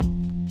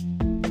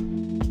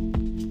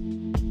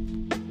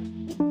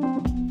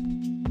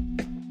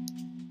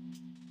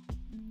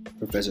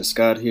Professor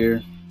Scott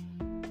here,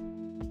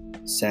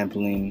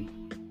 sampling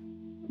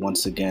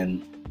once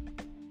again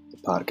the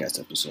podcast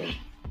episode.